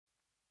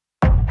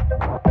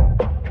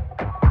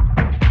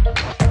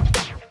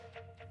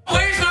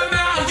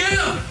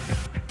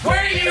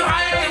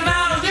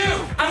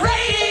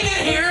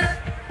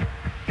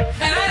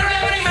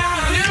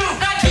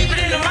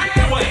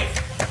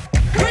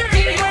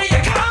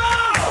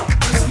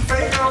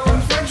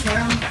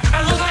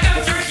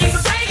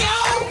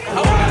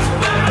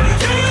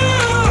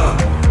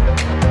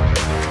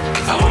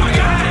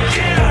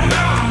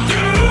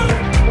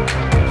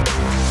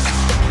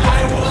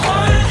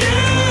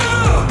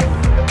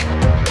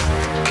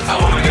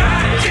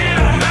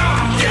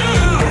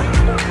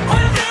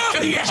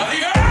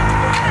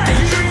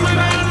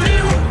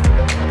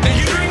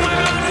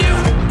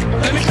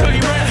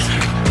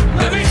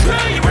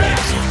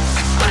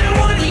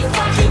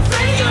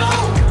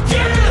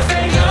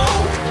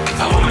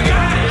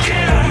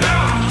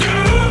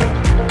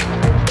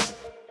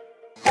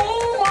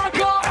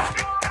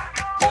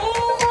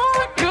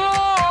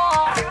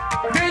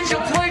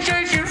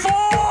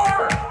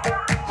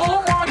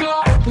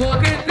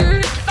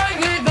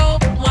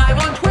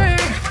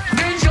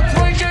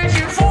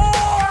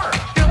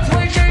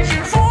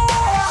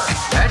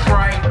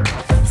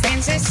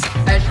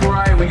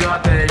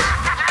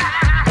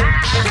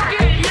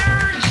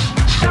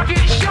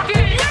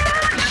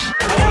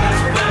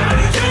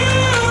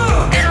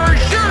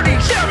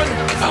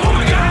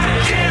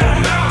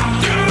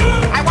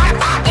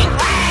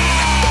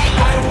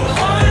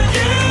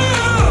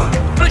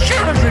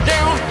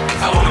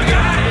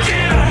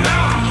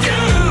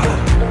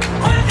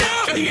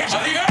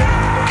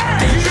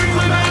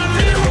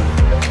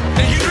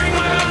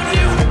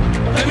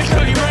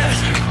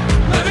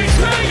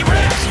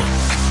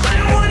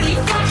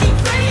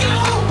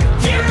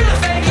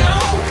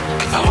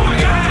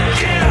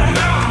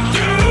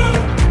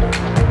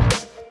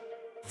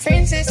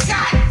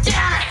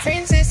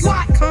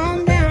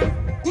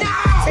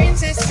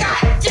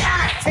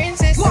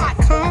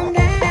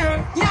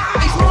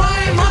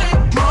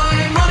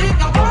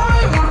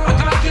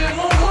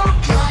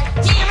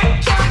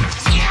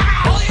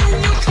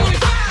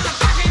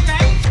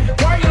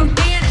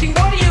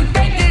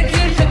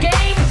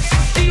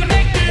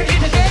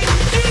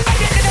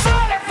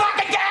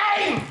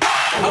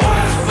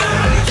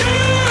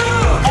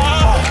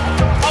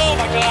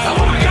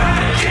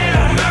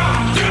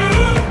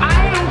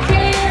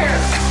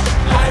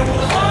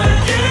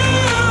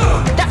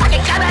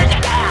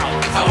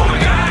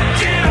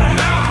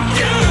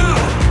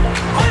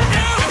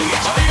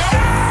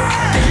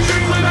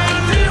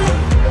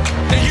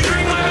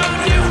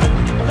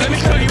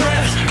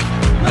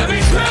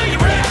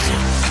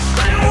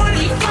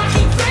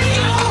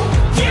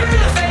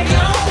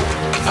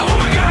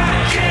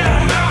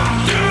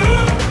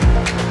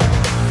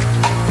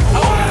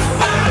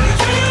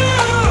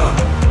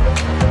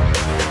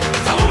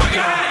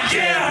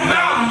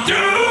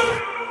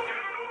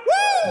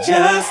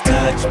Just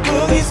touch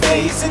Boogie's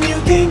face and you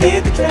can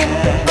get the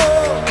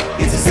track.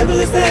 It's as simple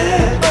as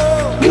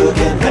that. You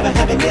can have a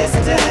happiness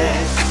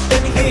attack.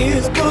 And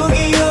here's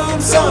Boogie on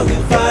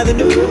Songify the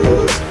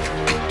news.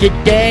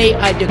 Today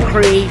I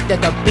decree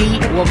that the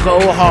beat will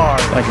go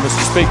hard. Thank you,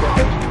 Mr.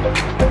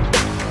 Speaker.